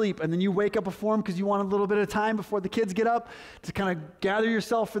go to sleep. And then you wake up before them because you want a little bit of time before the kids get up to kind of gather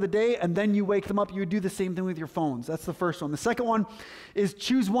yourself for the day, and then you wake them up. You would do the same thing with your phones. That's the first one. The second one is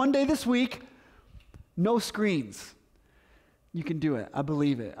choose one day this week, no screens. You can do it. I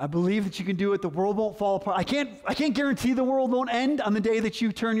believe it. I believe that you can do it. The world won't fall apart. I can't guarantee the world won't end on the day that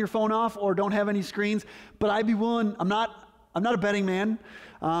you turn your phone off or don't have any screens, but I'd be willing. I'm not a betting man.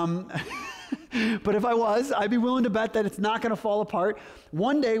 But if I was, I'd be willing to bet that it's not going to fall apart.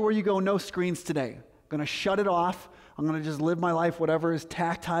 One day where you go, no screens today. I'm going to shut it off. I'm going to just live my life, whatever is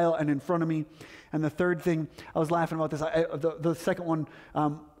tactile and in front of me. And the third thing, I was laughing about this. The second one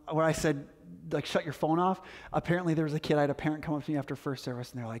where I said, shut your phone off. Apparently there was a kid, I had a parent come up to me after first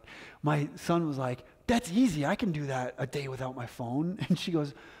service, and they're like, my son was like, that's easy. I can do that a day without my phone. And she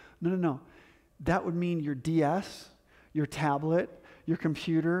goes, no. That would mean your DS, your tablet, your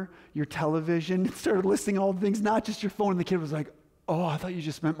computer, your television. It started listing all the things, not just your phone. And the kid was like, oh, I thought you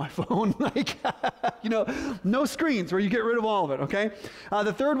just meant my phone. Like, no screens, where you get rid of all of it, okay?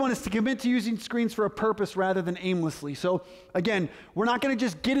 The third one is to commit to using screens for a purpose rather than aimlessly. So again, we're not going to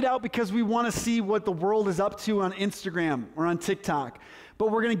just get it out because we want to see what the world is up to on Instagram or on TikTok.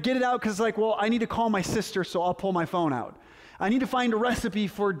 But we're going to get it out because like, well, I need to call my sister, so I'll pull my phone out. I need to find a recipe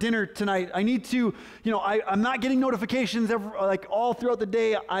for dinner tonight. I need to, I'm not getting notifications like all throughout the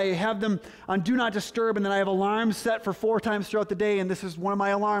day. I have them on Do Not Disturb, and then I have alarms set for 4 times throughout the day, and this is one of my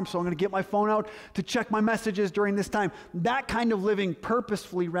alarms, so I'm going to get my phone out to check my messages during this time. That kind of living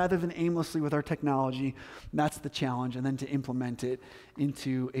purposefully rather than aimlessly with our technology, that's the challenge, and then to implement it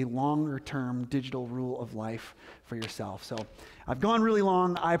into a longer-term digital rule of life for yourself. So I've gone really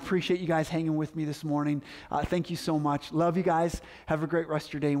long. I appreciate you guys hanging with me this morning. Thank you so much. Love you guys. Have a great rest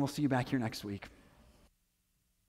of your day, and we'll see you back here next week.